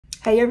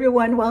Hey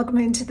everyone, welcome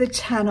into the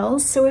channel.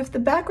 So if the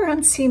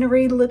background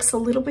scenery looks a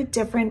little bit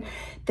different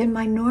than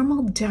my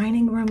normal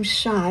dining room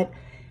shot,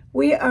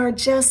 we are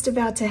just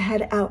about to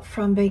head out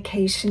from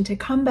vacation to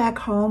come back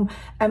home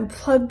and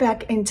plug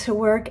back into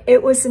work.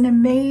 It was an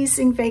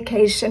amazing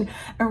vacation,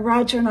 and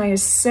Roger and I are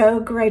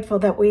so grateful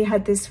that we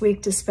had this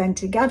week to spend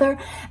together.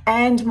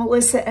 And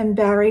Mellissa and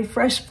Barry,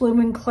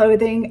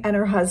 Freshbloominclothing, and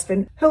her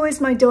husband, who is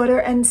my daughter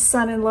and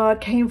son-in-law,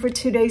 came for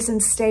 2 days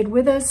and stayed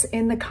with us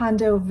in the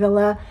condo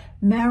villa,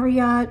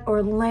 Marriott,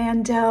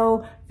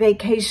 Orlando,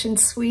 vacation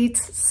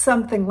suites,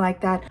 something like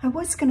that. I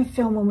was gonna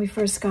film when we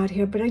first got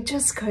here, but I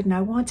just couldn't.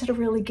 I wanted to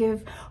really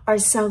give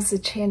ourselves a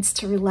chance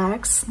to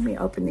relax. Let me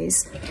open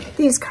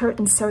these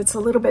curtains so it's a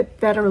little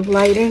bit better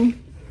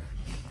lighting.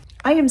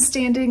 I am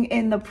standing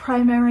in the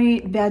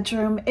primary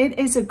bedroom. It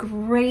is a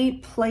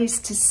great place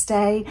to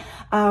stay.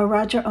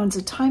 Roger owns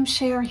a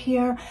timeshare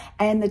here,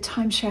 and the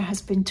timeshare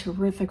has been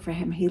terrific for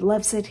him. He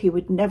loves it. He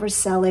would never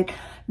sell it.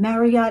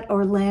 Marriott,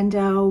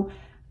 Orlando,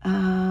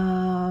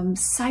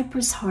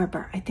 Cypress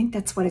Harbour. I think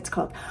that's what it's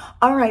called.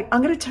 All right,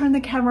 I'm going to turn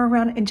the camera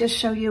around and just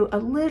show you a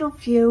little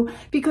view,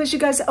 because you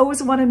guys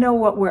always want to know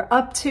what we're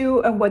up to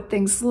and what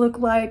things look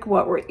like,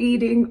 what we're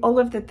eating, all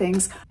of the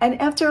things.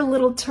 And after a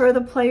little tour of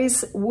the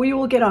place, we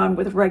will get on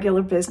with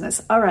regular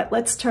business. All right,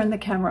 let's turn the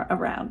camera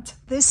around.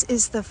 This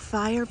is the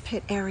fire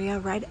pit area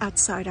right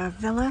outside our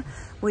villa,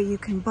 where you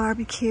can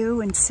barbecue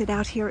and sit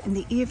out here in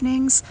the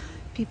evenings.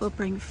 People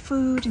bring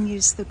food and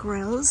use the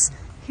grills.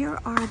 Here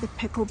are the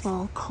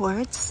pickleball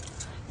courts.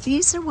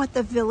 These are what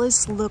the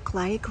villas look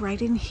like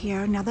right in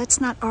here. Now that's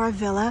not our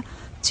villa.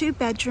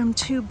 2-bedroom,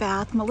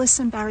 2-bath. Mellissa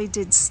and Barry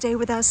did stay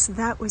with us.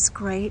 That was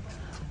great.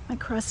 Am I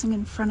crossing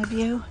in front of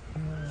you?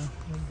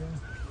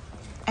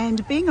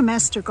 And being a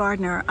master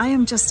gardener, I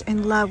am just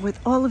in love with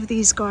all of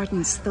these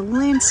gardens. The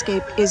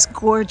landscape is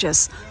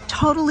gorgeous,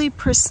 totally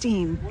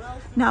pristine.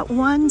 Not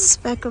one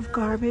speck of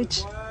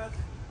garbage.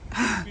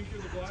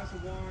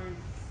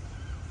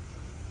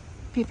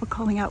 People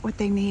calling out what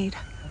they need.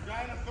 I'm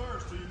dying of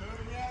thirst. Are you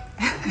moving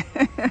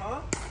yet?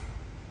 Huh?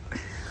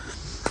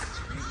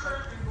 Squeeze her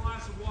a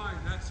glass of wine.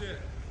 That's it.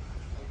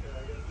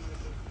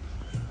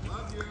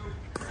 Love you.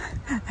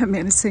 That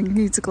man is saying he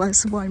needs a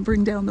glass of wine.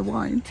 Bring down the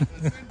wine.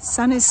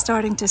 Sun is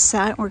starting to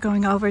set. We're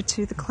going over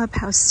to the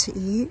clubhouse to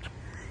eat.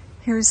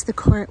 Here's the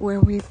court where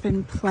we've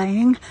been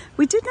playing.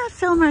 We did not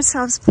film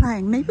ourselves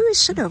playing. Maybe we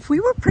should have. We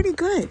were pretty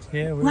good.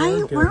 Yeah, we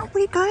were good. Weren't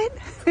we good?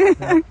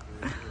 Yeah.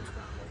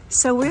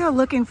 So we are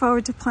looking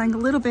forward to playing a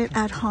little bit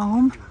at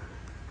home.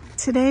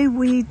 Today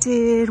we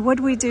did, what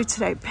did we do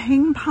today?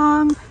 Ping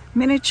pong,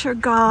 miniature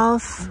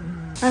golf.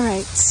 All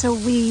right, so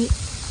we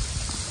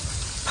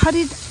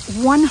putted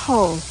 1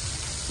 hole.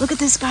 Look at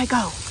this guy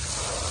go.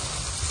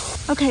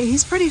 Okay,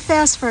 he's pretty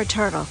fast for a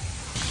turtle.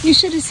 You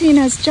should have seen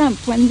us jump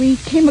when we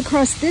came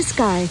across this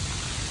guy.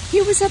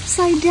 He was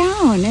upside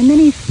down and then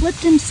he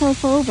flipped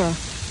himself over.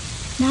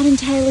 Not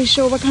entirely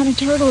sure what kind of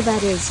turtle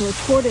that is, or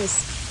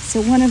tortoise. So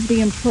one of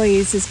the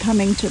employees is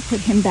coming to put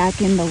him back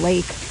in the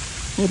lake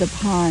or the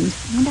pond.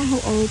 I wonder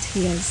how old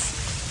he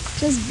is.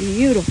 Just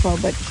beautiful,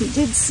 but he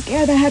did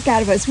scare the heck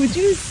out of us. Would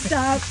you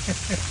stop?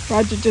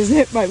 Roger just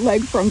hit my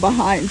leg from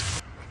behind.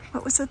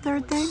 What was the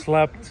third thing?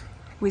 Slept.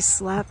 We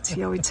slept.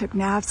 Yeah, we took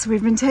naps.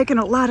 We've been taking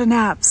a lot of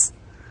naps.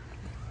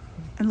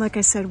 And like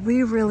I said,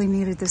 we really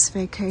needed this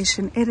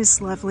vacation. It is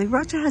lovely.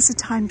 Roger has a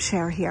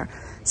timeshare here,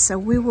 so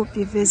we will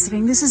be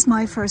visiting. This is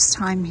my first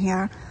time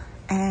here.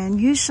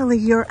 And usually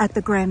you're at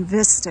the Grand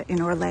Vista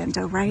in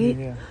Orlando, right?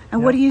 Yeah.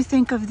 And what do you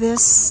think of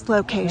this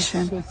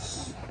location?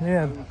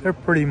 Yeah, they're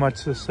pretty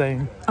much the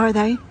same. Are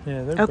they?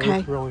 Yeah, they're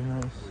both really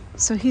nice.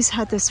 So he's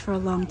had this for a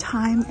long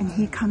time, and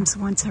he comes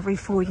once every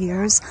 4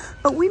 years.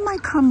 But we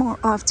might come more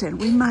often.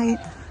 We might,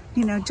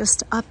 you know,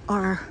 just up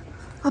our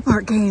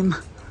game.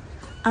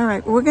 All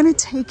right, we're gonna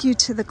take you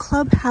to the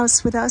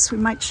clubhouse with us. We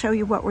might show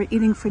you what we're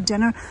eating for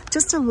dinner.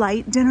 Just a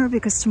light dinner,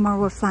 because tomorrow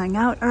we're flying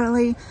out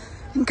early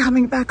and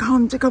coming back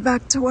home to go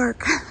back to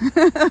work,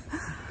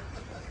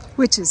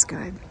 which is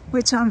good,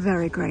 which I'm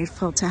very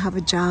grateful to have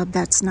a job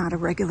that's not a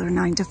regular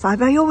 9 to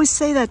 5. I always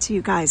say that to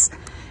you guys.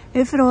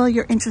 If at all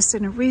you're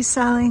interested in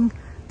reselling,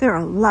 there are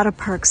a lot of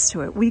perks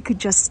to it. We could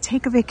just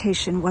take a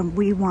vacation when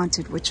we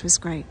wanted, which was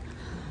great.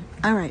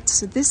 All right,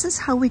 so this is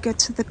how we get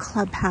to the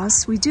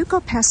clubhouse. We do go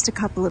past a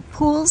couple of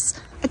pools.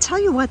 I tell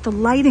you what, the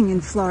lighting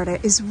in Florida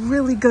is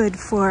really good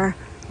for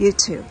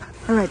YouTube.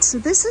 All right, so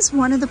this is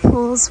one of the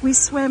pools. We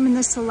swam in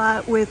this a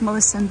lot with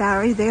Mellissa and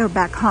Barry. They are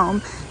back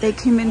home. They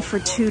came in for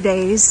 2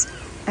 days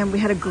and we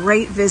had a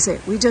great visit.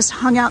 We just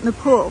hung out in the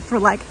pool for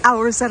like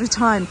hours at a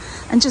time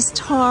and just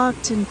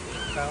talked and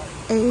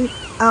ate.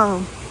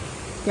 Oh,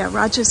 yeah,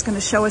 Roger's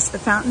gonna show us the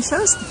fountain.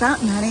 Show us the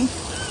fountain, honey.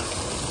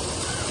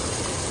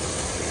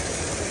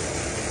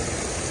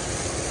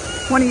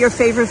 One of your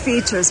favorite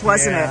features,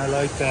 wasn't it? Yeah, I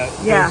like that.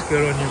 Yeah. Feels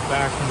good on your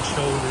back and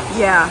shoulders.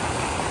 Yeah.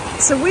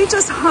 So we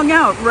just hung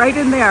out right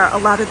in there a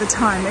lot of the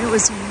time. It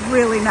was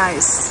really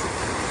nice.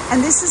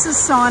 And this is a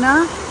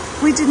sauna.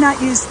 We did not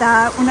use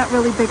that. We're not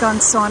really big on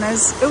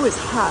saunas. It was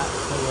hot.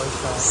 It was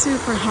hot.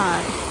 Super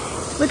hot.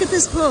 Look at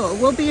this pool.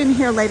 We'll be in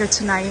here later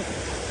tonight.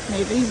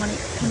 Maybe you want to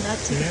come back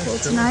to the pool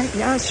tonight?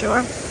 Yeah,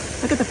 sure.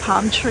 Look at the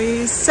palm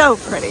trees. So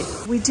pretty.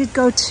 We did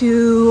go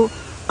to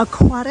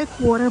Aquatic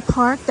Water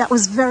Park. That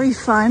was very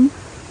fun.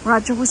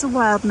 Roger was a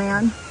wild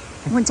man.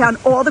 Went down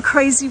all the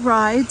crazy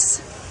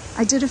rides.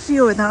 I did a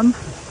few of them.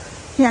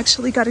 He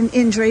actually got an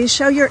injury.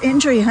 Show your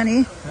injury,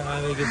 honey.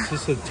 I think it's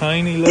just a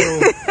tiny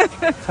little,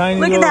 tiny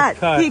Look little at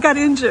that. cut. He got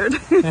injured.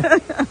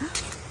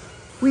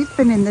 We've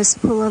been in this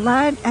pool a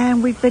lot,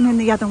 and we've been in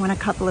the other one a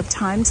couple of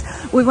times.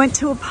 We went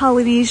to a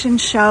Polynesian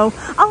show.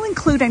 I'll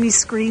include any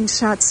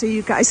screenshots so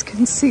you guys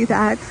can see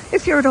that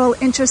if you're at all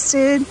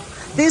interested.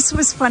 This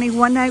was funny.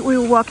 One night we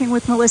were walking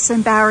with Mellissa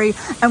and Barry,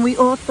 and we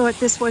all thought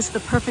this was the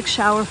perfect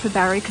shower for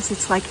Barry because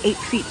it's like 8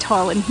 feet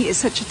tall, and he is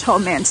such a tall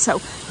man. So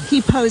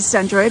he posed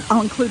under it.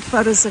 I'll include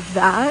photos of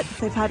that.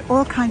 They've had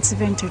all kinds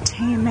of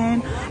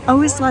entertainment,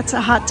 always lots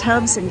of hot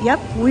tubs, and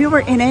yep, we were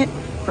in it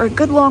for a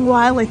good long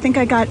while. I think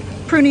I got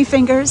pruny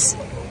fingers.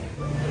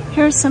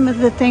 Here's some of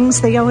the things.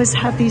 They always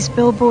have these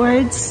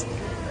billboards,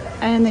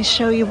 and they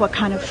show you what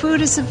kind of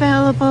food is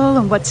available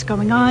and what's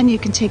going on. You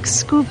can take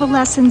scuba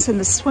lessons in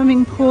the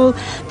swimming pool.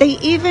 They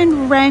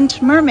even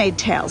rent mermaid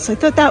tails. I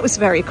thought that was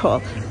very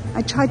cool.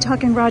 I tried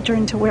talking Roger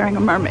into wearing a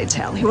mermaid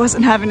tail. He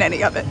wasn't having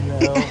any of it.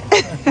 No.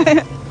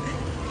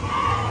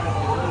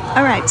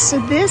 All right, so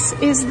this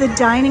is the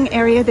dining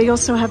area. They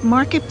also have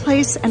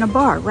marketplace and a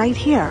bar right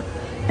here.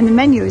 And the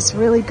menu is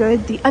really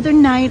good. The other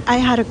night I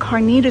had a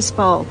carnitas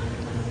bowl.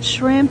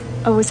 Shrimp,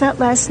 oh, was that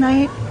last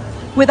night?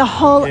 With a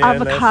whole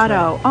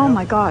avocado. Oh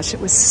my gosh, it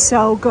was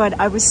so good.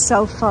 I was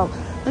so full.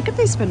 Look at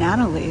these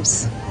banana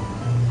leaves.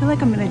 I feel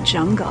like I'm in a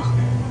jungle.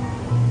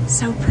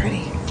 So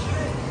pretty.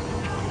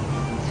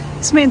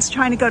 This man's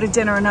trying to go to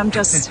dinner and I'm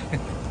just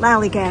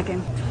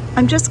lollygagging.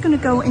 I'm just gonna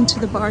go into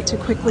the bar to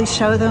quickly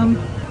show them.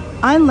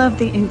 I love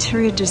the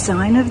interior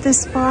design of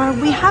this bar.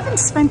 We haven't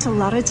spent a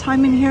lot of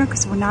time in here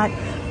because we're not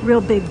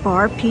real big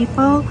bar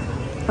people,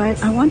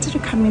 but I wanted to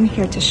come in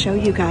here to show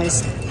you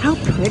guys how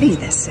pretty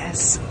this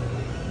is.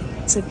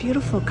 It's a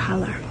beautiful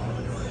color.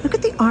 Look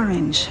at the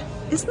orange.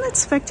 Isn't that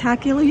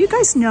spectacular? You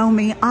guys know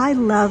me. I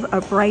love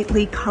a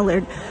brightly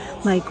colored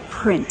like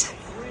print.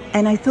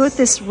 And I thought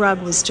this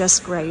rug was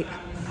just great.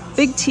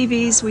 Big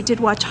TVs. We did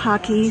watch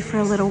hockey for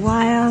a little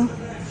while.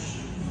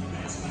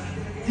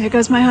 There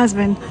goes my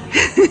husband.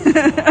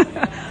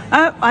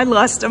 Oh, I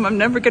lost him. I'm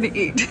never going to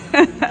eat.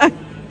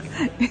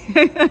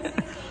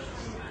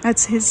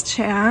 That's his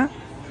chair.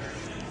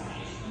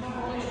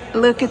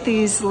 Look at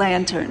these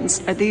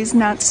lanterns. Are these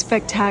not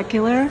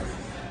spectacular?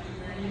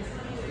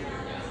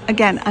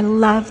 Again, I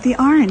love the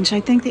orange. I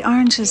think the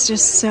orange is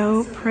just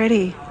so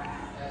pretty.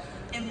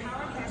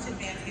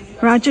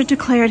 Roger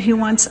declared he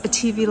wants a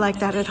TV like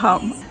that at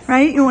home,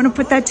 right? You want to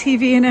put that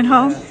TV in at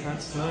home?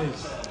 That's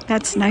nice.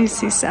 That's nice,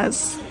 he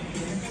says.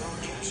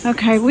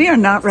 Okay, we are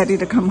not ready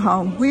to come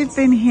home. We've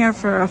been here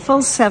for a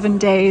full 7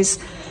 days.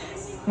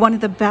 One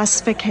of the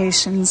best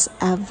vacations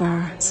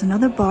ever. There's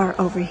another bar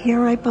over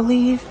here, I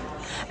believe.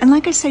 And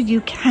like I said,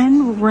 you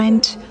can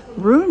rent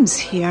rooms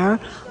here.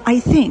 I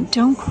think,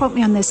 don't quote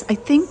me on this, I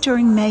think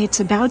during May it's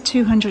about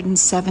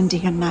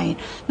 $270 a night.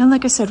 Now,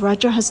 like I said,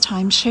 Roger has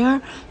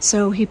timeshare,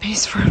 so he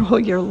pays for it all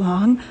year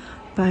long.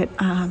 But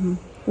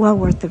well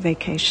worth the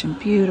vacation.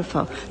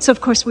 Beautiful. So,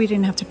 of course, we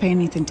didn't have to pay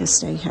anything to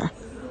stay here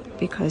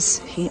because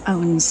he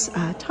owns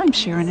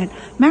timeshare in it.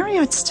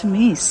 Marriott's, to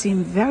me,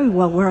 seem very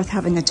well worth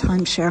having a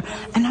timeshare.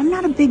 And I'm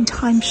not a big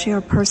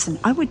timeshare person.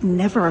 I would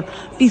never,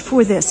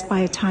 before this, buy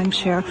a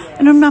timeshare.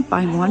 And I'm not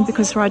buying one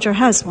because Roger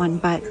has one.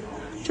 But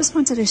just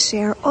wanted to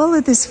share all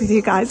of this with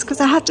you guys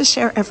because I have to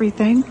share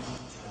everything.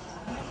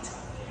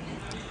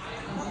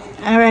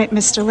 All right,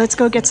 mister, let's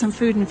go get some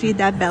food and feed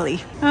that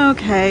belly.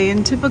 Okay,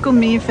 in typical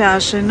me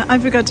fashion, I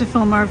forgot to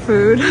film our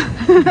food.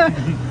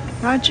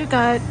 Roger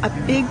got a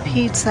big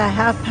pizza,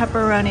 half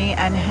pepperoni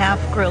and half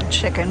grilled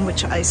chicken,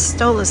 which I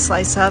stole a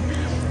slice of.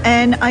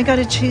 And I got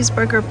a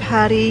cheeseburger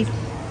patty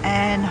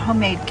and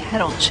homemade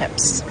kettle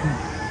chips.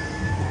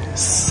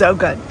 So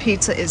good.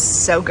 Pizza is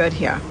so good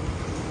here.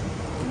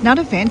 Not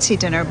a fancy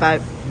dinner,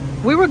 but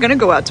we were gonna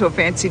go out to a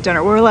fancy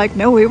dinner. We were like,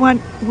 no, we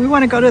want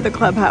to go to the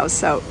clubhouse.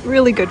 So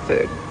really good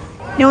food.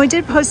 Now, I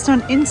did post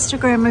on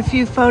Instagram a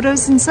few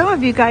photos, and some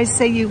of you guys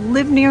say you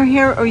live near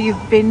here or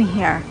you've been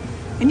here.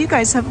 And you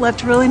guys have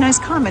left really nice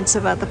comments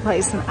about the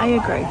place, and I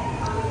agree.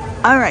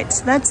 All right,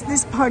 so that's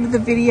this part of the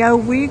video.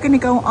 We're gonna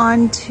go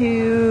on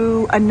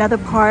to another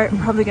part. I'm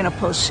probably gonna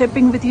pull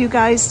shipping with you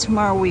guys.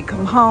 Tomorrow we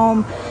come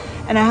home,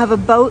 and I have a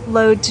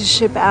boatload to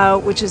ship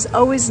out, which is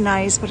always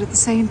nice, but at the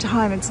same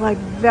time, it's like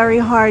very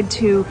hard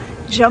to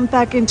jump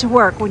back into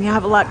work when you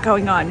have a lot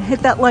going on. Hit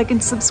that like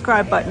and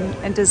subscribe button,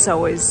 and as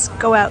always,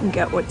 go out and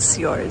get what's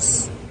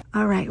yours.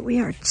 All right, we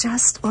are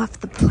just off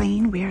the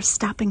plane. We are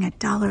stopping at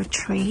Dollar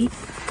Tree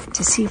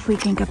to see if we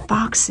can get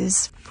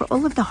boxes for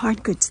all of the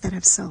hard goods that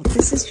I've sold.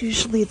 This is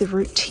usually the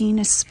routine,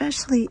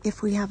 especially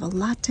if we have a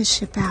lot to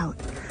ship out.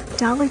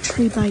 Dollar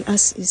Tree by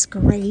us is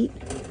great.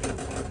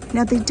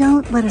 Now, they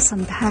don't let us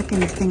unpack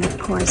anything, of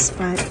course,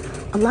 but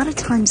a lot of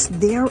times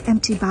their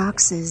empty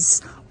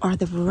boxes are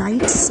the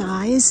right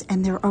size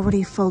and they're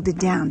already folded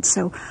down.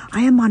 So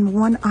I am on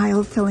one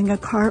aisle filling a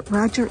cart.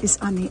 Roger is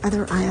on the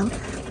other aisle.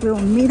 We'll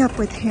meet up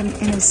with him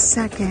in a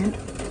second.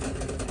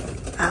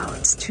 Oh,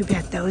 it's too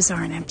bad those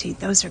aren't empty.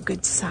 Those are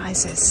good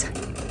sizes.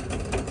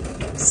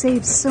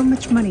 Save so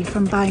much money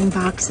from buying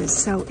boxes.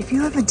 So if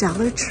you have a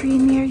Dollar Tree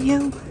near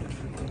you,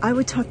 I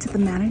would talk to the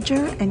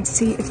manager and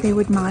see if they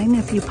would mind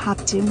if you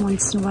popped in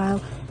once in a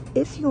while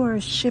if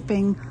you're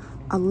shipping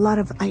a lot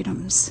of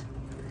items.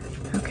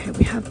 Okay,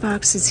 we have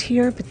boxes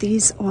here, but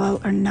these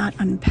all are not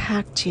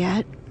unpacked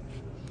yet.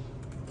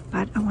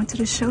 But I wanted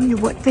to show you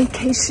what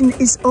vacation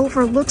is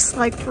over looks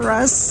like for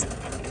us.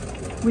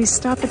 We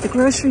stop at the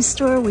grocery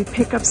store, we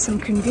pick up some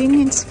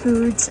convenience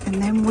foods, and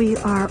then we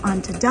are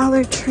on to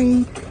Dollar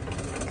Tree,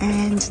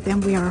 and then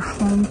we are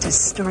home to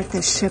start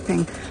the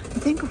shipping. I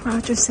think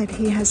Roger said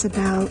he has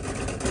about,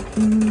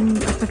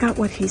 I forgot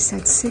what he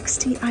said,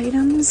 60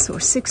 items or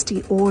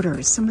 60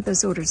 orders. Some of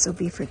those orders will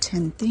be for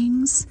 10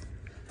 things.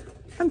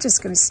 I'm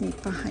just going to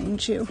sneak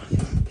behind you.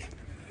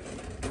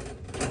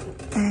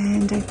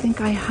 And I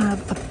think I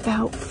have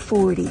about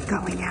 40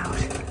 going out.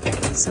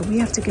 So we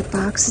have to get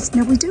boxes.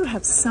 Now we do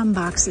have some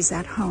boxes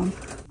at home.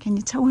 Can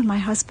you tell where my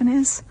husband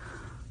is?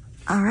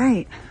 All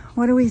right.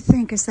 What do we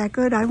think? Is that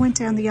good? I went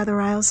down the other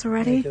aisles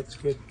already. I think that's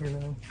good for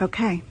now.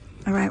 Okay.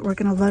 All right. We're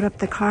going to load up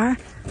the car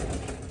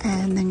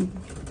and then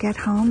get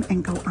home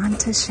and go on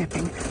to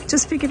shipping.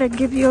 Just figured I'd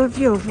give you a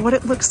view of what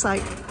it looks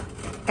like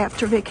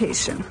after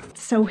vacation.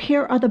 So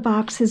here are the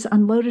boxes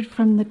unloaded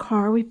from the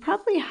car. We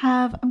probably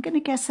have, I'm going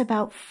to guess,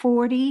 about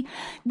 40.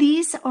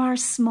 These are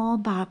small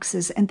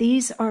boxes, and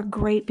these are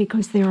great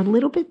because they're a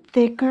little bit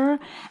thicker,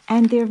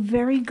 and they're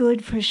very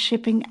good for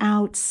shipping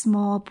out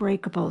small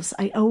breakables.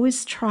 I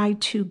always try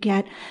to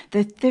get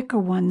the thicker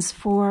ones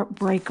for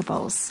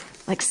breakables.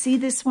 Like, see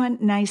this one?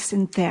 Nice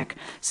and thick.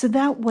 So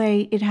that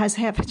way it has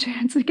half a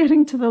chance of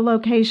getting to the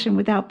location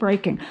without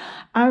breaking.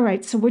 All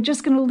right, so we're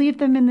just going to leave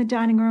them in the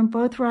dining room.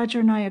 Both Roger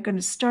and I are going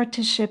to start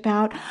to ship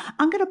out.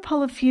 I'm going to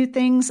pull a few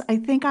things. I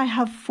think I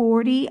have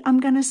 40, I'm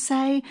going to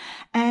say,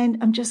 and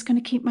I'm just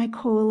going to keep my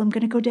cool. I'm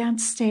going to go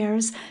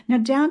downstairs. Now,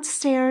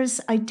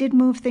 downstairs, I did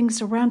move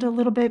things around a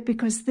little bit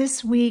because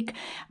this week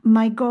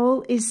my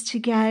goal is to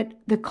get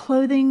the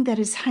clothing that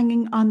is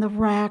hanging on the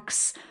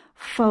racks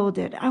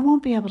folded. I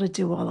won't be able to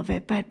do all of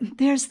it, but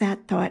there's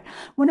that thought.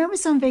 When I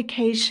was on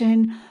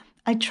vacation,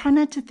 I try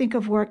not to think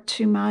of work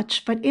too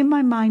much, but in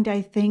my mind,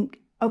 I think,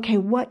 okay,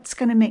 what's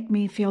going to make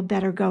me feel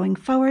better going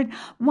forward?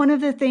 One of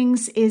the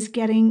things is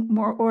getting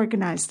more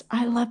organized.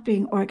 I love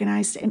being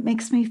organized. It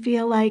makes me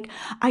feel like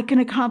I can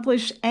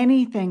accomplish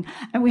anything.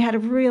 And we had a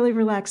really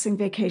relaxing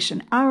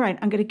vacation. All right,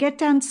 I'm going to get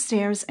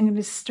downstairs. I'm going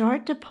to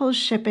start to pull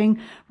shipping.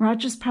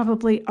 Roger's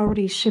probably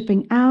already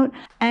shipping out,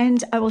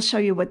 and I will show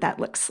you what that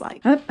looks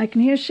like. Oh, I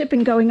can hear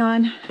shipping going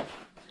on.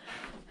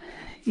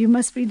 You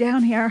must be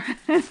down here.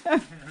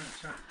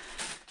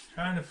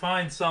 Trying to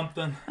find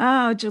something.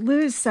 Oh, did you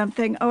lose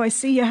something? Oh, I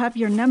see you have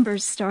your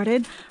numbers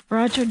started.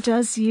 Roger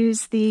does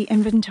use the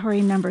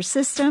inventory number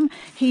system.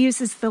 He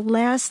uses the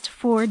last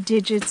 4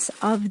 digits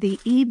of the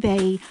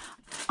eBay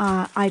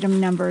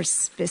item number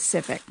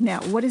specific.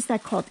 Now, what is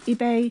that called?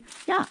 eBay?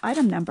 Yeah,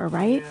 item number,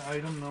 right? Yeah,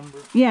 item number.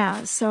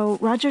 Yeah, so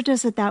Roger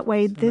does it that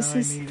way. So this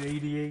is I need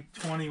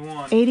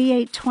 8821.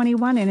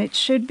 8821, and it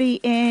should be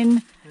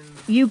in,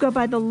 you go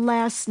by the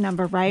last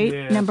number, right?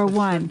 Yeah, number it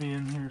 1. should be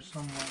in here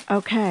somewhere.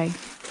 Okay.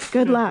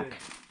 Good luck.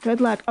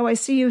 Good luck. Oh, I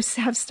see you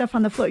have stuff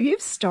on the floor.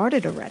 You've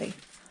started already.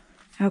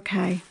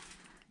 Okay.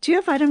 Do you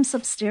have items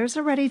upstairs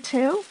already,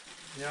 too?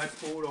 Yeah, I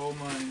pulled all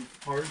my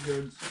hard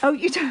goods. Oh,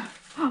 you do?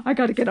 Oh, I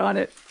got to get on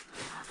it.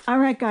 All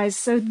right, guys.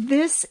 So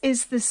this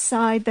is the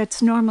side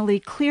that's normally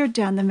cleared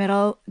down the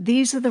middle.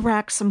 These are the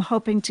racks I'm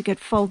hoping to get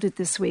folded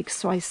this week,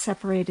 so I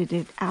separated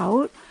it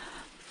out.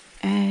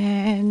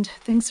 And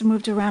things are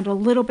moved around a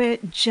little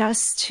bit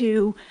just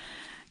to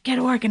get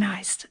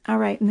organized. All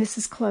right, and this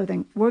is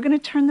clothing. We're going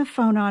to turn the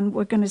phone on.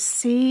 We're going to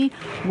see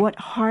what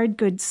hard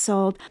goods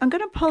sold. I'm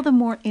going to pull the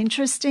more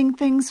interesting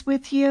things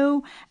with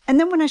you. And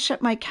then when I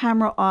shut my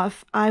camera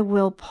off, I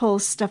will pull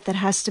stuff that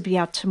has to be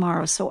out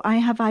tomorrow. So I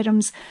have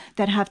items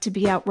that have to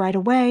be out right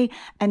away.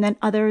 And then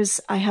others,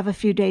 I have a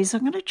few days.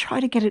 I'm going to try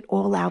to get it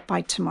all out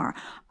by tomorrow.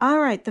 All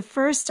right, the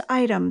first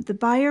item, the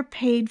buyer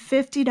paid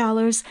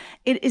 $50.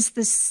 It is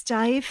the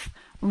Stife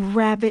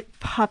Rabbit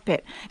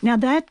Puppet. Now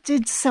that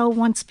did sell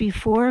once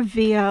before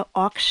via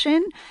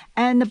auction,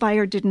 and the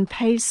buyer didn't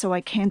pay, so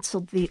I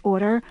canceled the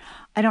order.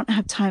 I don't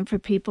have time for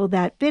people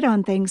that bid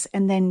on things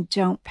and then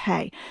don't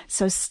pay.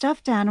 So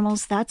stuffed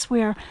animals, that's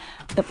where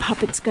the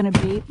puppet's going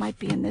to be. It might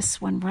be in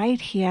this one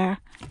right here.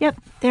 Yep,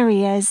 there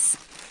he is.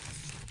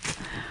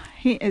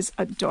 He is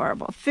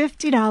adorable.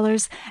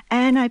 $50,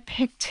 and I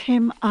picked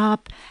him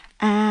up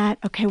at,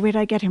 okay, where did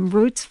I get him?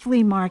 Roots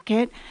Flea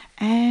Market.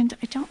 And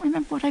I don't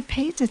remember what I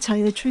paid, to tell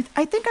you the truth.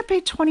 I think I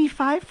paid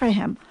 $25 for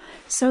him.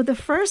 So the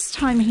first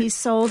time he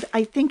sold,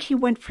 I think he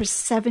went for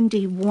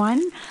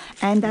 $71,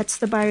 and that's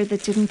the buyer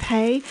that didn't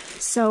pay.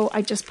 So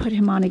I just put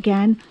him on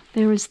again.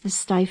 There is the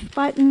Stife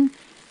button,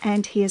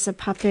 and he is a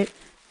puppet,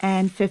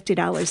 and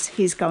 $50.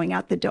 He's going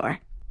out the door.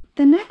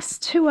 The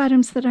next two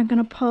items that I'm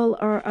going to pull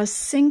are a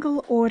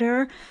single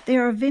order. They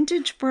are a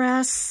vintage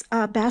brass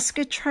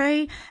basket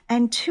tray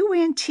and two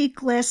antique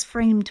glass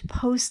framed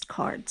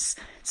postcards.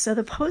 So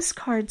the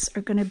postcards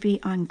are going to be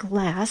on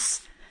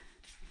glass.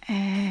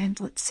 And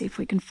let's see if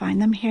we can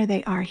find them. Here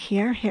they are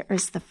here. Here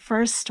is the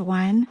first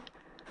one.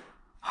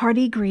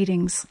 Hearty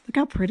greetings. Look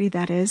how pretty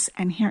that is.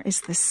 And here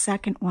is the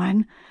second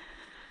one.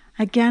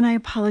 Again, I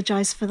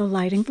apologize for the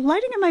lighting. The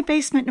lighting in my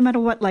basement, no matter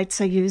what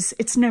lights I use,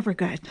 it's never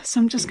good.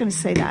 So I'm just going to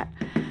say that.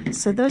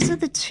 So those are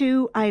the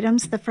two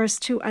items, the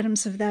first two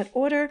items of that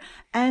order.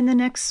 And the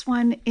next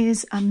one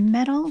is a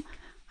metal,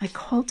 I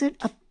called it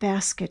a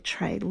basket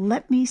tray.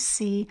 Let me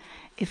see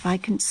if I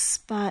can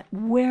spot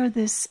where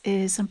this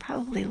is. I'm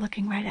probably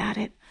looking right at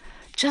it.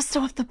 Just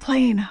off the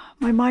plane.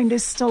 My mind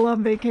is still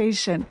on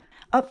vacation.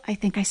 Oh, I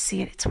think I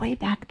see it. It's way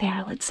back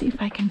there. Let's see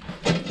if I can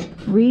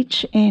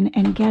reach in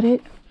and get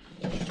it.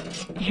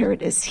 Here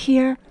it is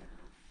here.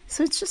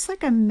 So it's just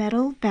like a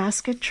metal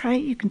basket tray.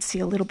 You can see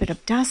a little bit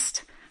of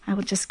dust. I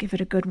will just give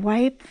it a good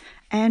wipe.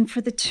 And for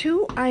the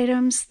two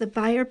items, the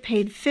buyer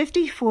paid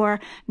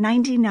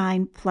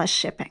 $54.99 plus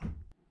shipping.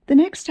 The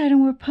next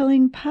item we're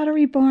pulling,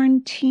 Pottery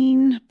Barn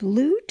Teen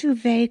Blue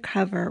Duvet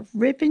Cover,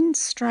 ribbon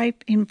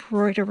stripe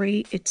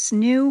embroidery. It's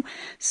new,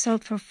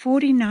 sold for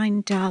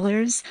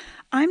 $49.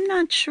 I'm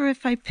not sure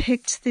if I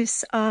picked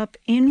this up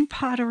in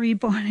Pottery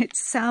Barn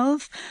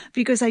itself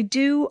because I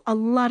do a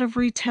lot of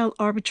retail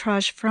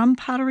arbitrage from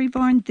Pottery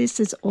Barn. This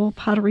is all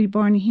Pottery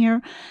Barn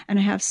here, and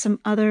I have some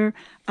other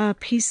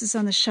pieces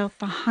on the shelf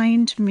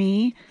behind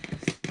me.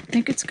 I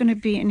think it's going to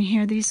be in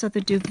here. These are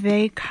the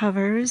duvet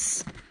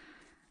covers.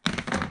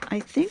 I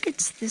think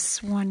it's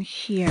this one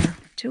here.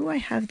 Do I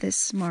have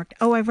this marked?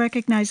 Oh, I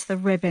recognize the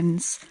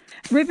ribbons.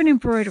 Ribbon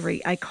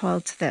embroidery, I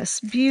called this.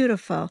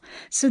 Beautiful.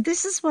 So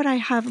this is what I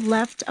have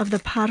left of the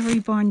Pottery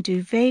Barn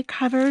duvet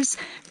covers.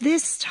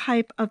 This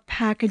type of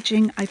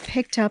packaging I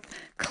picked up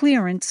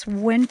clearance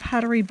when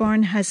Pottery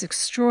Barn has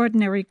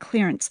extraordinary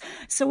clearance.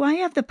 So I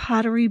have the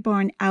Pottery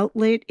Barn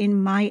outlet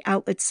in my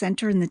outlet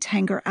center in the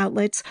Tanger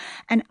outlets,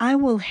 and I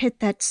will hit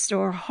that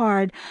store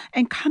hard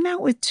and come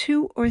out with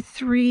 2 or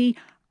 3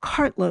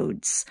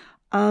 cartloads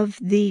of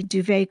the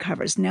duvet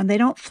covers. Now, they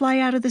don't fly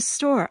out of the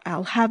store.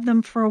 I'll have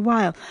them for a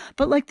while.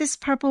 But like this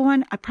purple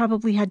one, I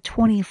probably had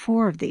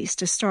 24 of these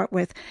to start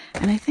with.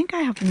 And I think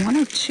I have 1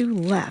 or 2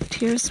 left.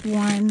 Here's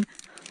 1,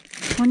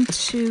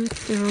 2,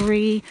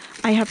 3.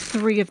 I have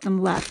 3 of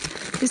them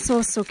left. This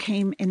also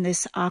came in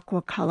this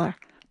aqua color.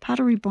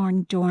 Pottery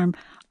Barn Dorm.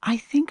 I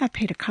think I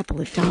paid a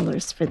couple of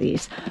dollars for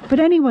these.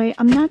 But anyway,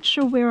 I'm not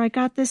sure where I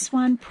got this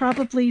one.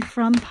 Probably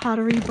from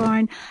Pottery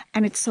Barn.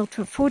 And it sold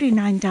for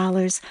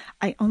 $49.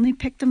 I only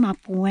picked them up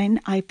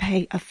when I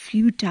pay a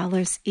few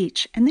dollars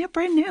each. And they're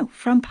brand new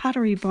from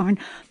Pottery Barn.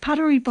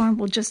 Pottery Barn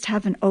will just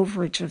have an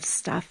overage of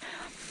stuff.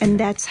 And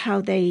that's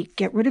how they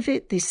get rid of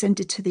it. They send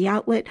it to the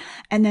outlet.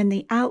 And then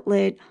the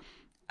outlet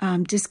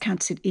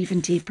discounts it even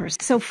deeper.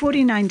 So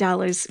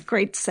 $49,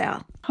 great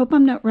sale. Hope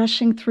I'm not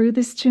rushing through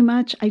this too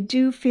much. I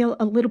do feel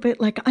a little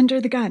bit like under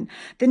the gun.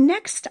 The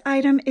next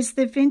item is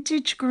the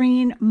vintage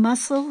green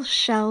mussel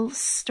shell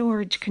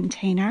storage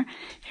container.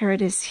 Here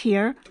it is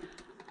here.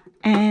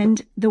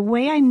 And the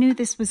way I knew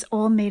this was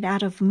all made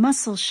out of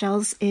mussel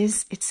shells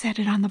is it said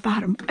it on the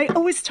bottom. I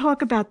always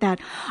talk about that.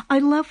 I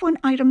love when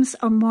items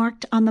are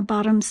marked on the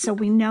bottom so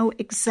we know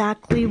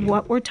exactly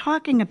what we're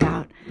talking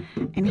about.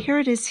 And here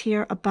it is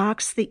here, a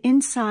box. The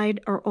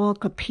inside are all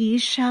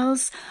capiz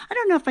shells. I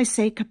don't know if I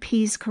say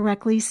capiz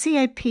correctly,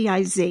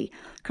 C-A-P-I-Z.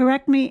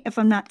 Correct me if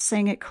I'm not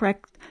saying it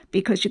correct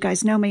because you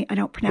guys know me. I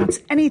don't pronounce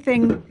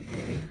anything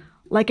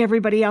like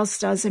everybody else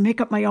does. I make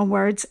up my own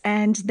words,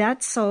 and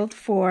that sold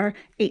for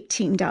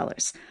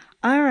 $18.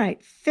 All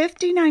right,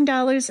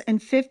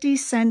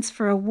 $59.50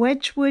 for a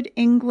Wedgwood,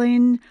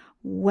 England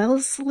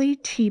Wellesley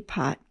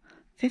teapot.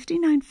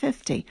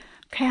 $59.50.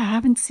 Okay, I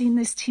haven't seen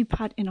this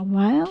teapot in a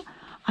while.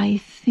 I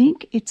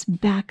think it's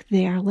back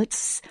there.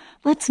 Let's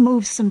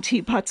move some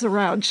teapots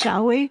around,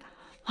 shall we?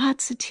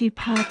 Lots of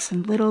teapots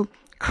and little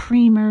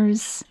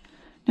creamers.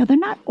 Now, they're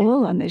not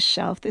all on this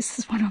shelf. This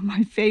is one of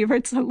my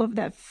favorites. I love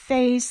that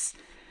face.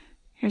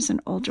 Here's an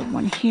older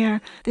one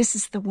here. This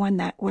is the one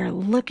that we're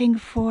looking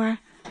for.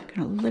 I'm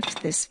going to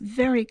lift this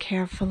very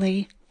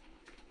carefully.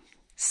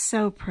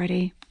 So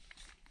pretty.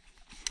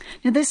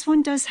 Now, this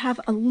one does have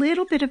a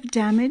little bit of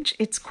damage.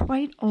 It's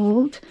quite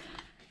old,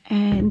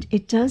 and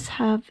it does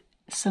have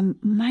some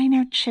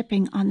minor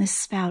chipping on the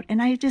spout,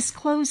 and I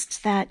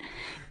disclosed that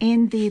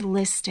in the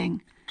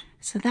listing.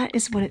 So that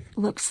is what it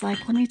looks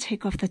like. Let me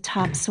take off the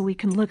top so we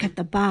can look at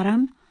the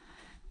bottom.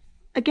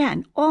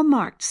 Again, all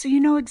marked, so you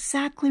know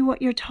exactly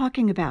what you're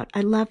talking about. I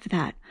love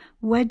that.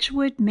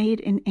 Wedgwood, made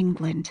in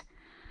England.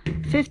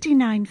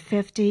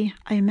 $59.50.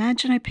 I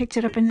imagine I picked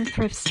it up in the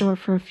thrift store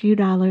for a few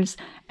dollars.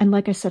 And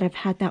like I said, I've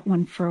had that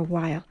one for a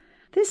while.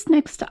 This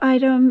next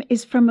item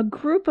is from a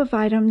group of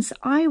items.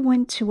 I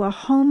went to a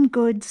home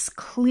goods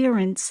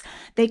clearance.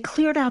 They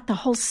cleared out the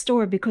whole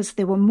store because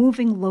they were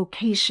moving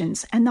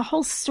locations, and the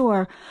whole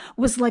store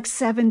was like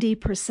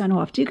 70%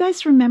 off. Do you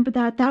guys remember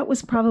that? That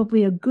was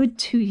probably a good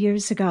 2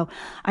 years ago.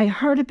 I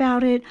heard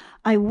about it.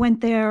 I went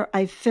there,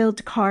 I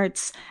filled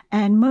carts,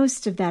 and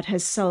most of that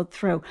has sold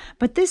through.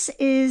 But this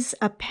is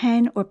a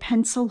pen or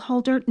pencil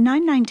holder,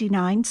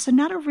 $9.99, so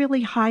not a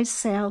really high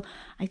sale.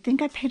 I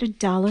think I paid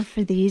 $1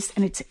 for these,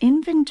 and it's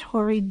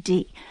inventory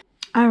D.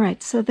 All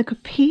right, so the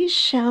Capiz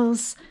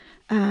Shells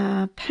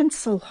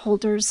pencil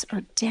holders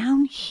are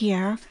down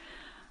here.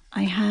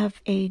 I have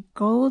a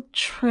gold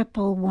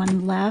triple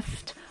one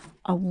left,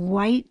 a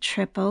white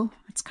triple.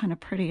 It's kind of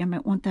pretty. I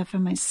might want that for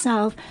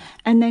myself.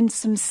 And then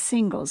some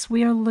singles.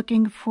 We are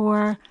looking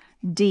for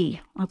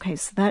D. Okay,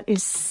 so that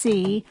is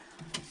C.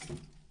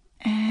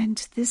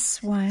 And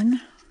this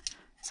one,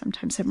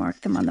 sometimes I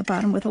mark them on the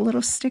bottom with a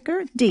little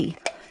sticker, D.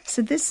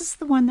 So this is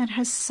the one that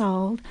has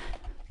sold.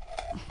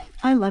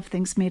 I love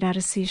things made out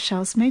of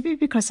seashells, maybe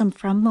because I'm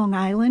from Long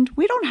Island.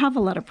 We don't have a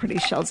lot of pretty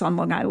shells on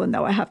Long Island,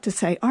 though, I have to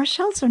say. Our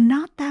shells are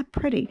not that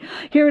pretty.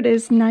 Here it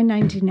is,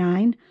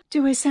 $9.99.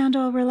 Do I sound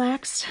all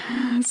relaxed?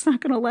 It's not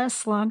going to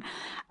last long.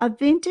 A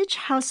vintage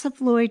House of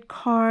Lloyd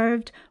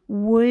carved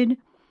wood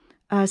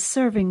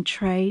serving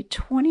tray,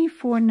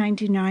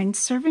 $24.99.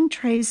 Serving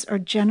trays are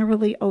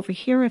generally over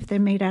here if they're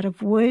made out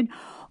of wood.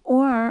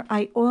 Or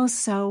I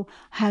also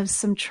have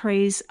some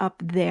trays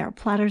up there,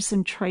 platters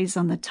and trays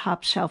on the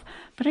top shelf.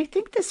 But I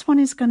think this one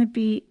is going to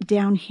be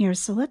down here.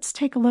 So let's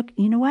take a look.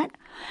 You know what?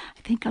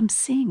 I think I'm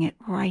seeing it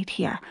right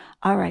here.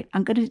 All right,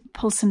 I'm going to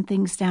pull some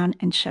things down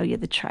and show you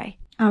the tray.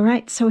 All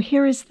right, so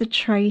here is the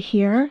tray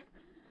here.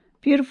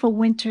 Beautiful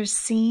winter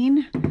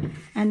scene.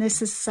 And this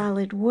is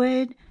solid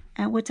wood.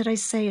 And what did I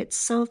say it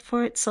sold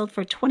for? It sold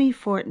for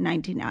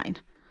 $24.99.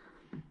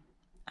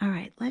 All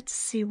right, let's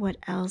see what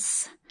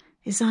else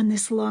is on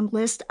this long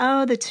list.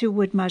 Oh, the 2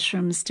 wood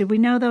mushrooms. Did we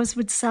know those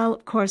would sell?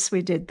 Of course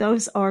we did.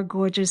 Those are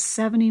gorgeous,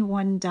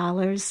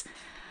 $71.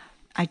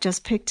 I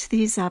just picked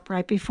these up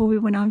right before we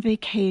went on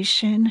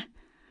vacation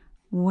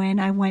when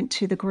I went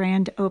to the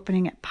grand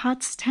opening at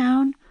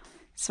Pottstown.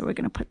 So we're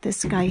going to put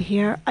this guy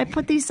here. I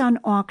put these on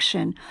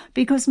auction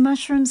because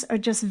mushrooms are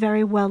just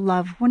very well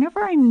loved.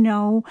 Whenever I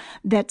know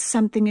that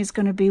something is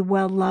going to be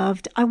well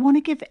loved, I want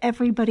to give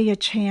everybody a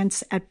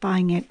chance at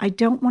buying it. I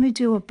don't want to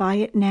do a buy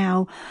it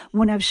now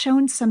when I've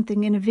shown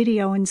something in a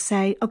video and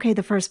say, okay,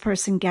 the first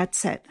person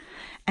gets it.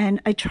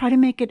 And I try to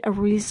make it a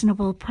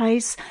reasonable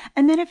price.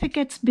 And then if it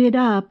gets bid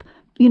up,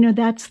 you know,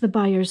 that's the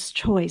buyer's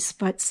choice.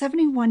 But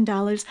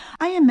 $71,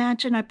 I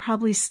imagine I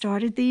probably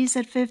started these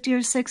at $50 or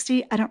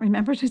 $60. I don't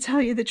remember, to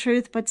tell you the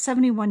truth, but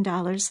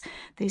 $71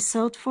 they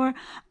sold for.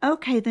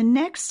 Okay, the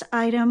next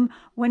item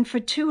went for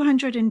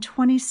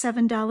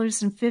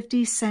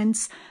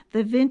 $227.50.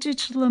 The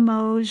vintage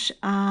Limoges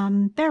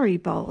berry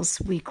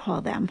bowls, we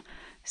call them.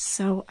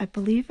 So I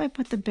believe I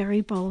put the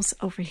berry bowls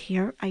over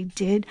here. I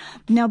did.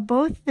 Now,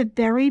 both the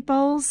berry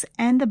bowls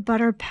and the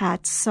butter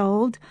pats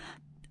sold.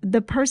 The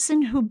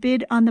person who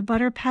bid on the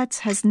butter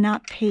pats has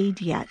not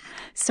paid yet.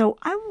 So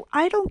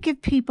I don't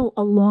give people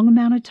a long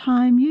amount of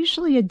time,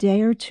 usually a day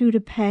or two to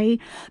pay,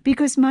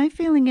 because my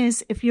feeling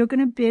is if you're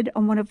going to bid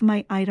on one of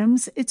my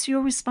items, it's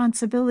your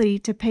responsibility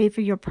to pay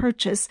for your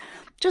purchase,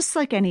 just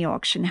like any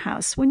auction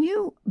house. When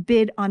you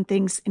bid on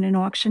things in an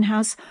auction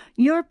house,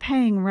 you're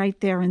paying right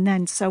there and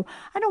then. So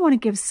I don't want to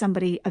give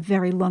somebody a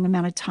very long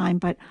amount of time,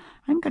 but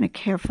I'm going to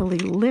carefully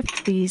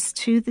lift these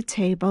to the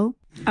table.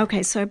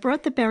 Okay, so I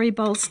brought the berry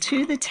bowls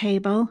to the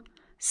table.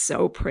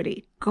 So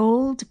pretty.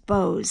 Gold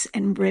bows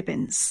and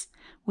ribbons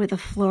with a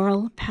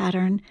floral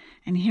pattern.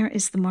 And here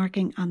is the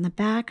marking on the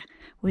back.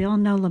 We all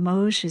know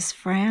Limoges is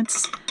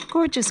France.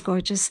 Gorgeous,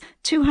 gorgeous.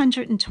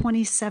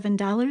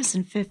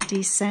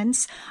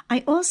 $227.50.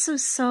 I also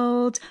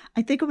sold,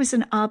 I think it was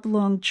an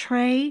oblong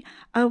tray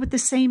with the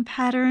same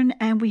pattern,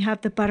 and we have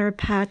the butter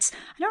pats.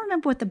 I don't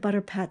remember what the butter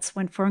pats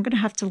went for. I'm going to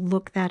have to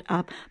look that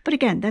up. But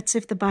again, that's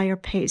if the buyer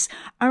pays.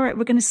 All right,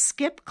 we're going to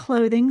skip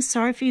clothing.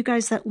 Sorry for you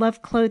guys that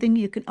love clothing.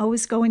 You can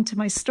always go into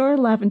my store,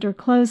 Lavender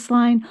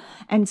Clothesline,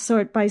 and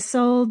sort by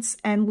solds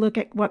and look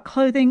at what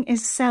clothing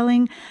is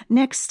selling.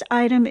 Next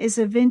item is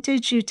a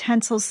vintage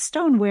utensil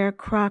stoneware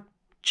crock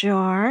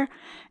jar,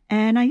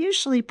 and I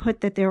usually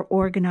put that they're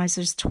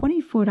organizers.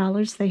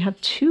 $24. They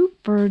have 2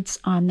 birds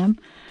on them.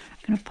 I'm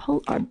going to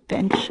pull our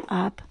bench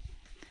up,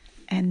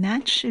 and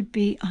that should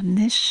be on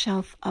this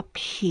shelf up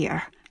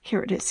here.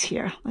 Here it is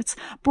here.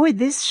 Boy,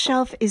 this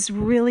shelf is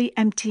really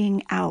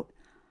emptying out.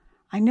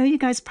 I know you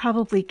guys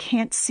probably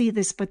can't see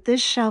this, but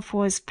this shelf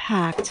was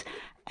packed,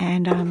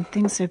 and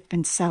things have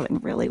been selling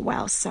really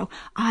well. So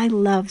I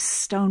love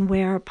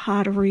stoneware,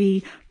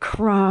 pottery,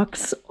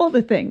 crocks, all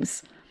the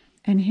things.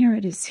 And here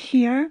it is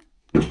here.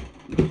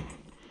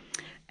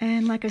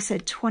 And like I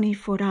said,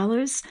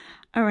 $24.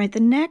 All right, the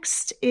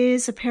next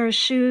is a pair of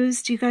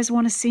shoes. Do you guys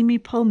want to see me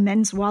pull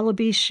men's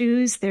Wallaby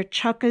shoes? They're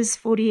Chukkas,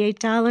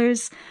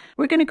 $48.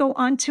 We're going to go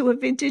on to a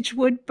vintage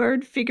wood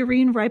bird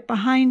figurine right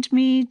behind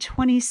me,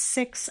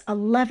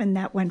 $26.11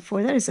 that went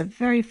for. That is a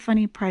very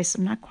funny price.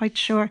 I'm not quite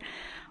sure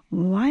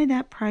why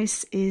that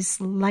price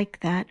is like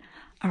that.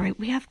 All right,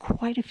 we have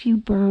quite a few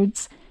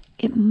birds.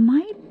 It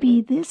might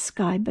be this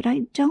guy, but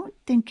I don't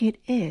think it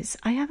is.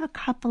 I have a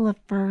couple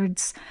of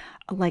birds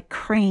like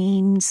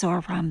cranes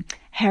or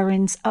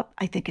herons. Oh,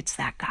 I think it's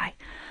that guy.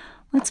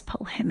 Let's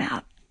pull him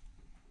out.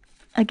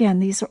 Again,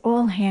 these are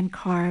all hand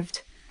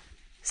carved.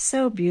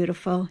 So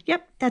beautiful.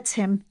 Yep, that's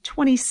him.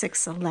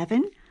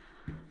 $26.11.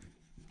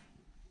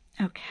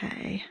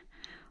 Okay.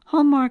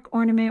 Hallmark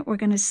ornament we're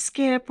going to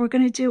skip. We're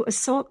going to do a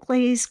salt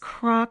glaze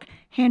crock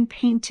hand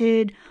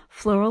painted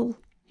floral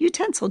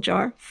utensil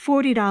jar,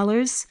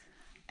 $40.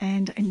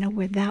 And I know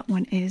where that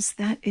one is.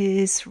 That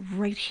is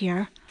right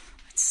here.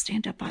 Let's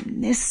stand up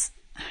on this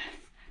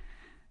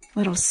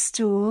little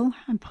stool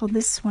and pull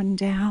this one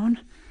down.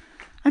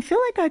 I feel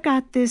like I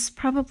got this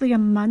probably a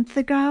month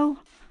ago.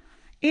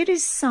 It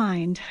is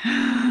signed.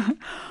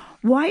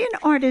 Why an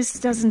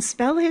artist doesn't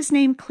spell his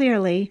name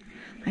clearly,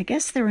 I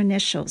guess their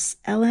initials,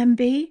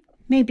 LMB,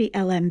 maybe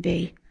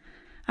LMB.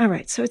 All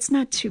right, so it's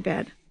not too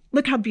bad.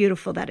 Look how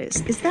beautiful that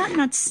is. Is that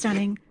not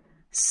stunning?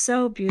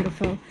 So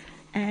beautiful.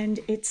 And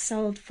it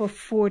sold for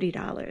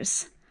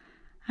 $40.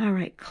 All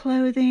right,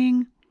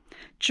 clothing.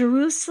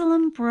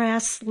 Jerusalem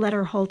brass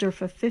letter holder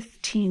for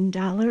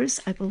 $15.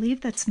 I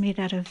believe that's made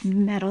out of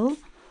metal.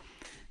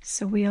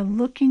 So we are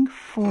looking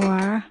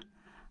for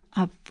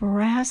a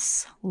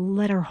brass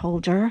letter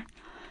holder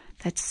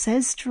that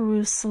says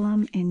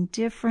Jerusalem in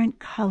different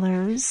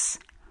colors.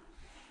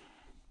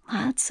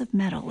 Lots of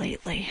metal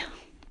lately.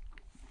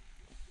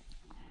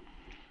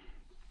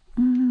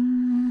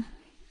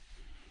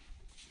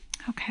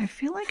 Okay, I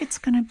feel like it's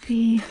going to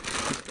be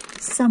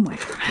somewhere.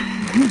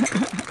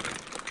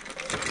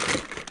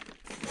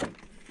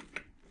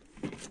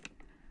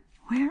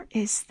 Where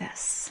is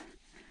this?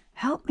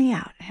 Help me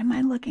out. Am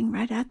I looking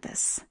right at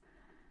this?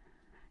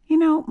 You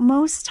know,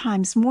 most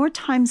times, more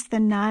times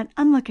than not,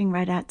 I'm looking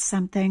right at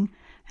something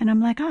and I'm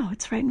like, oh,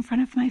 it's right in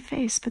front of my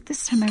face. But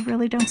this time I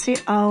really don't see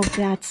it. Oh,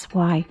 that's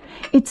why.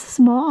 It's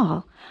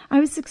small. I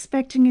was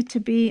expecting it to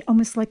be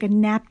almost like a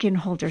napkin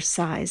holder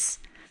size.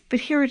 But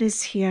here it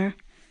is here.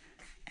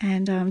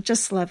 And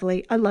just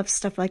lovely. I love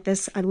stuff like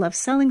this. I love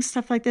selling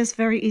stuff like this.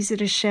 Very easy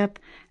to ship.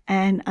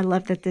 And I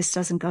love that this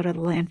doesn't go to the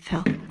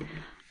landfill.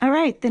 All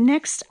right, the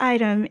next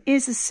item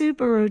is a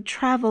Subaru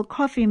travel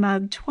coffee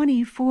mug,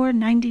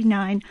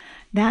 $24.99.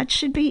 That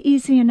should be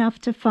easy enough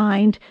to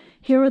find.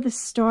 Here are the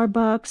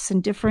Starbucks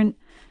and different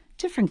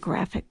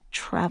graphic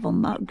travel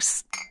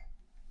mugs.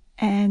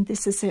 And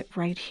this is it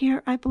right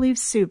here, I believe,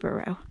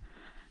 Subaru.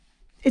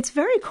 It's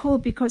very cool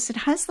because it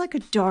has like a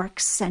dark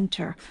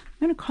center.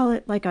 I'm going to call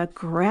it like a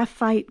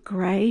graphite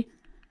gray.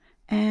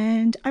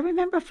 And I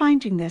remember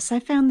finding this.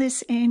 I found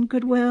this in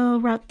Goodwill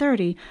Route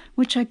 30,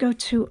 which I go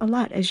to a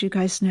lot, as you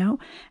guys know.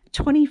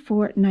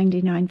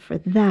 $24.99 for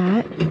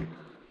that.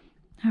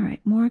 All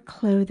right, more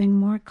clothing,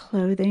 more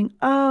clothing.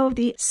 Oh,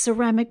 the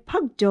ceramic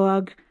pug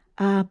dog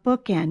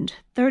bookend.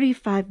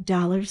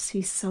 $35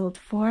 he sold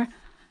for.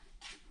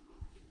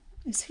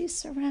 Is he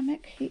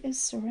ceramic? He is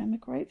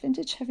ceramic, right?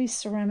 Vintage heavy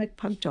ceramic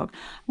pug dog.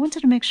 I wanted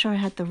to make sure I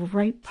had the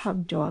right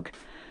pug dog.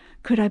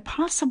 Could I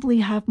possibly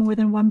have more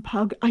than one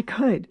pug? I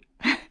could.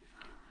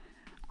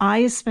 I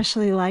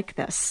especially like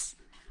this.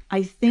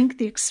 I think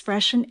the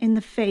expression in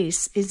the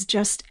face is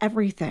just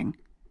everything.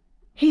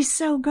 He's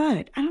so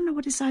good. I don't know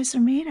what his eyes are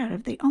made out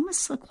of. They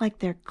almost look like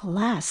they're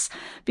glass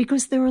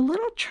because they're a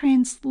little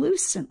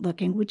translucent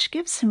looking, which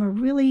gives him a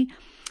really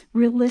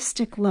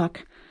realistic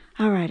look.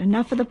 All right,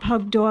 enough of the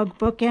pug dog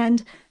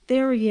bookend.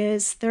 There he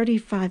is,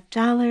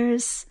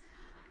 $35.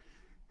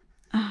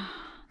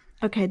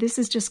 Okay, this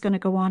is just going to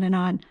go on and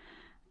on.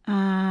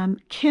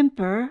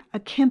 Kimper, a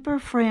Kimper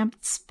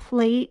France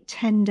plate,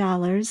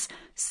 $10.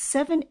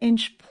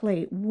 7-inch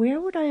plate. Where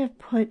would I have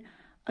put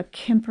a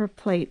Kimper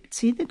plate?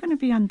 It's either going to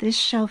be on this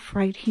shelf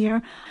right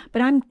here,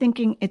 but I'm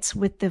thinking it's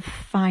with the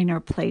finer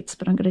plates,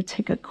 but I'm going to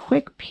take a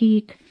quick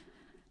peek.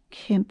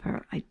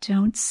 Kimper, I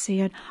don't see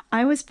it.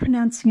 I was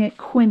pronouncing it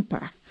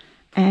Quimper,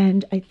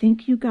 and I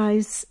think you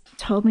guys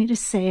told me to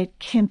say it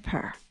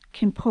Kimper,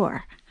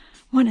 Kimpor,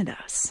 one of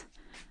those.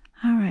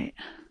 All right.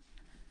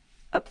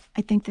 Oh,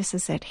 I think this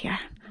is it here.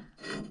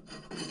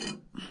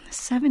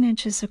 7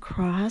 inches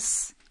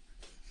across.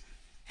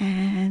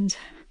 And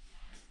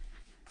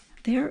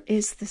there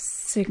is the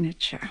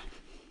signature.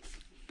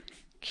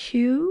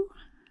 Q-U-I-M-P-E-R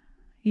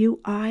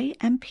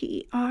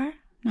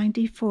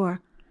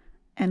 94.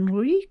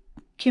 Henri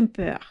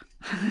Quimper.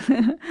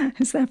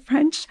 Is that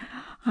French?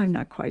 I'm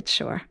not quite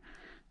sure.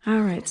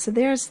 All right, so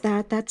there's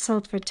that. That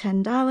sold for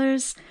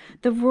 $10.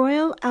 The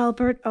Royal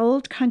Albert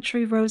Old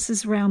Country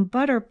Roses Round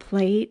Butter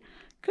Plate.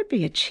 Could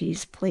be a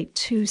cheese plate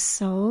too,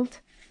 sold.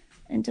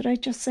 And did I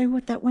just say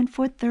what that went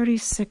for?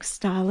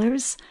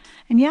 $36.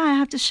 And yeah, I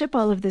have to ship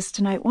all of this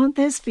tonight. Won't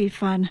this be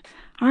fun?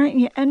 Aren't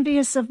you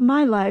envious of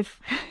my life?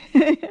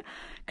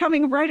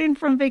 Coming right in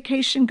from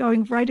vacation,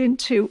 going right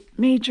into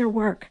major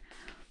work.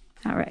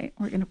 All right,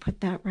 we're going to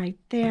put that right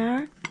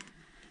there.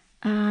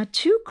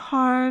 2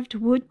 carved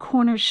wood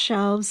corner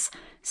shelves,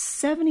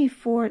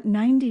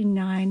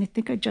 $74.99. I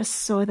think I just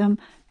saw them.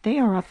 They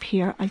are up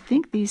here. I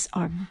think these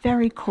are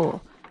very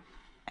cool.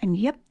 And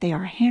yep, they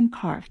are hand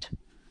carved.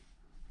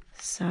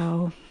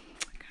 So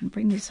I can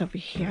bring these over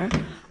here.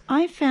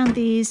 I found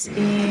these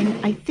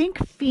in, I think,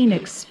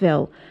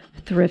 Phoenixville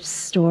thrift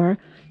store,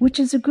 which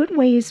is a good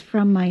ways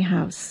from my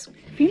house.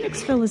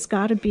 Phoenixville has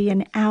got to be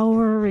an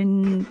hour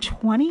and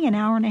 20, an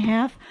hour and a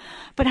half.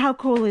 But how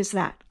cool is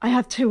that? I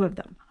have 2 of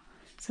them.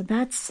 So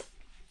that's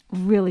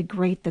really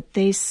great that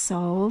they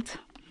sold.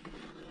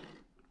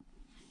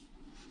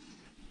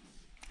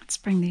 Let's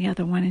bring the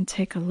other one and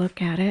take a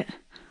look at it.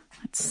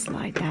 Let's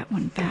slide that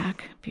one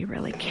back. Be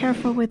really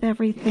careful with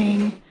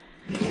everything.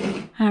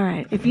 All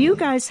right. If you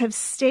guys have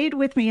stayed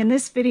with me in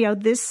this video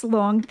this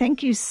long,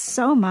 thank you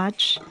so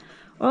much.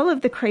 All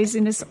of the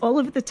craziness, all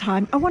of the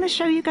time. I want to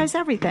show you guys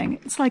everything.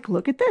 It's like,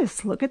 look at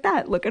this, look at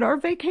that, look at our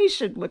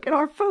vacation, look at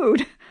our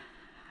food.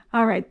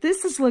 All right,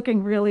 this is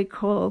looking really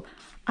cool.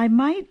 I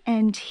might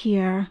end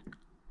here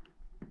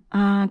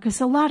because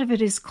a lot of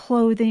it is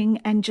clothing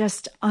and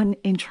just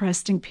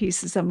uninteresting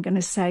pieces, I'm going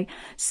to say.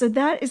 So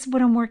that is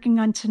what I'm working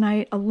on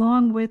tonight,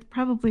 along with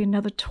probably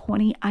another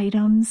 20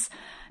 items.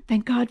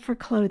 Thank God for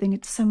clothing.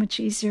 It's so much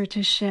easier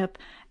to ship.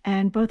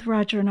 And both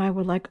Roger and I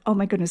were like, oh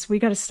my goodness, we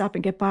got to stop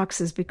and get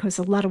boxes because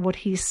a lot of what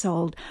he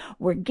sold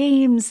were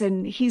games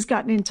and he's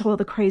gotten into all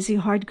the crazy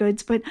hard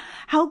goods. But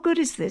how good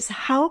is this?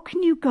 How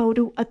can you go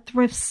to a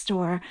thrift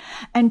store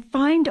and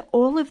find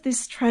all of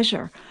this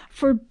treasure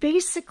for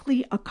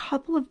basically a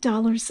couple of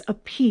dollars a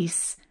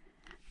piece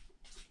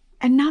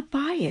and not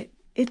buy it?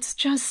 It's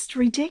just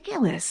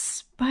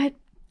ridiculous. But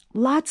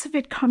lots of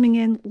it coming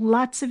in,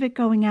 lots of it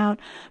going out.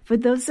 For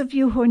those of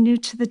you who are new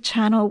to the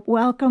channel,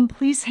 welcome.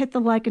 Please hit the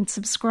like and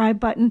subscribe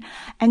button.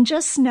 And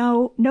just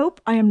know,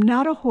 nope, I am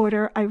not a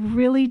hoarder. I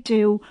really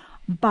do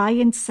buy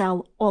and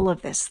sell all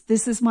of this.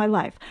 This is my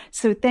life.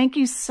 So thank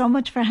you so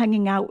much for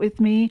hanging out with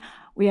me.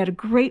 We had a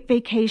great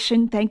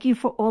vacation. Thank you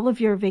for all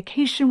of your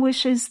vacation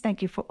wishes.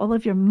 Thank you for all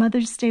of your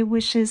Mother's Day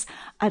wishes.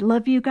 I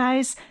love you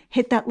guys.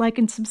 Hit that like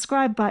and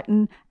subscribe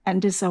button.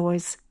 And as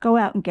always, go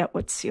out and get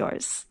what's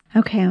yours.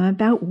 Okay, I'm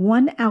about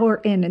 1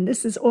 hour in, and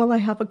this is all I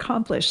have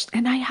accomplished.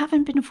 And I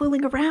haven't been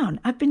fooling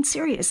around. I've been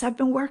serious. I've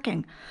been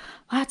working.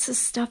 Lots of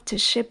stuff to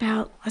ship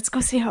out. Let's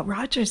go see how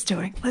Roger's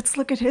doing. Let's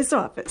look at his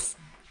office.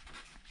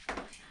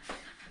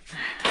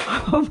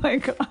 Oh my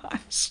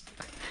gosh.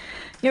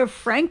 You're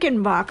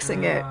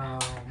Frankenboxing it. Oh,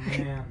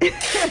 man.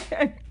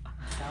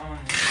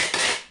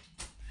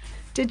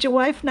 Did your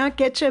wife not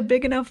get you a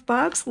big enough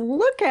box?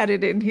 Look at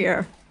it in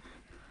here.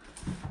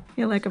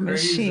 You're like a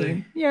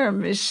machine. You're a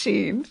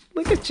machine.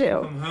 Look at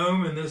you. Come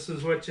home and this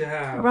is what you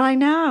have. Right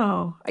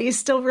now. Are you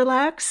still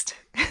relaxed?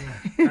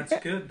 That's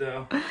good,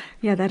 though.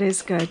 Yeah, that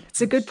is good. It's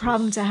a good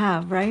problem to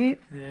have,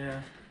 right?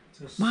 Yeah.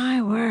 Just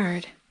my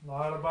word. A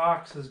lot of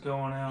boxes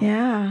going out.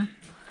 Yeah.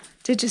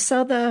 Did you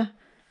sell the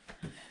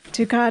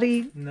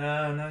Ducati?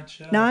 No, not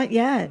yet. Not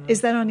yet. No.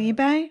 Is that on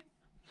eBay?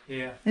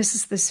 Yeah. This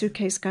is the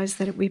suitcase, guys,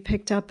 that we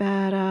picked up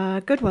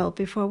at Goodwill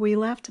before we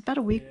left. About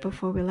a week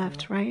before we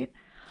left, right?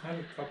 I have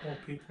a couple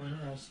of people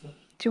interested.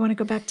 Do you want to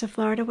go back to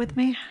Florida with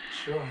me?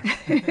 Sure.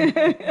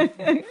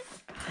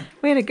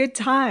 We had a good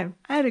time.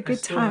 I had a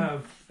good time. I still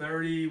have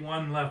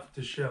 31 left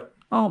to ship.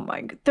 Oh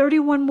my God.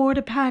 31 more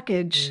to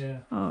package. Yeah.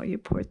 Oh, you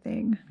poor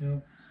thing.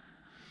 Yeah.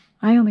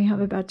 I only have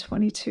about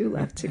 22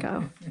 left to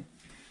go.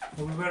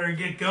 Well, we better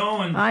get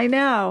going. I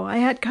know. I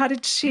had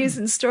cottage cheese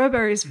and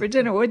strawberries for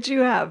dinner. What'd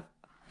you have?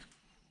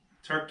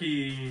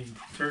 Turkey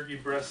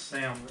breast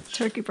sandwich.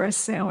 Turkey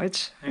breast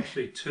sandwich.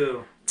 Actually,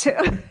 2.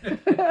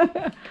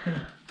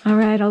 All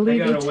right, I'll leave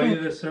you to. I gotta weigh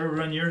this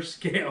over on your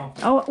scale.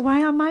 Oh,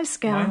 why on my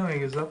scale? My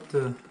leg is up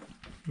to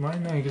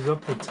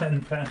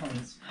 10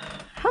 pounds.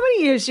 How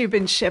many years you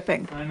been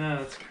shipping? I know,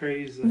 it's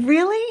crazy.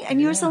 Really?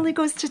 And yours only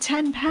goes to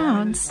 10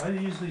 pounds? I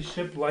usually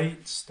ship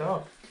light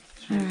stuff.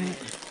 All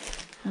right.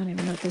 I don't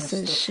even know what this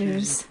is.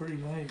 Shoes. Pretty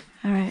light.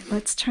 All right,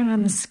 let's turn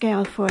on the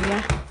scale for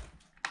you.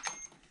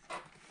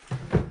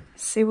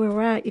 See where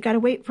we're at. You got to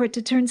wait for it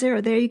to turn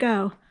 0. There you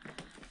go.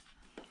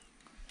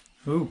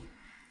 Ooh.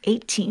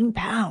 18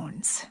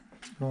 pounds.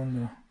 It's going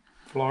to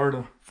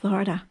Florida.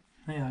 Florida.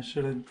 Yeah, I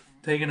should have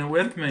taken it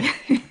with me.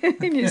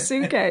 In your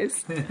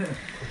suitcase.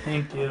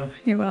 Thank you.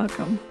 You're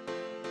welcome.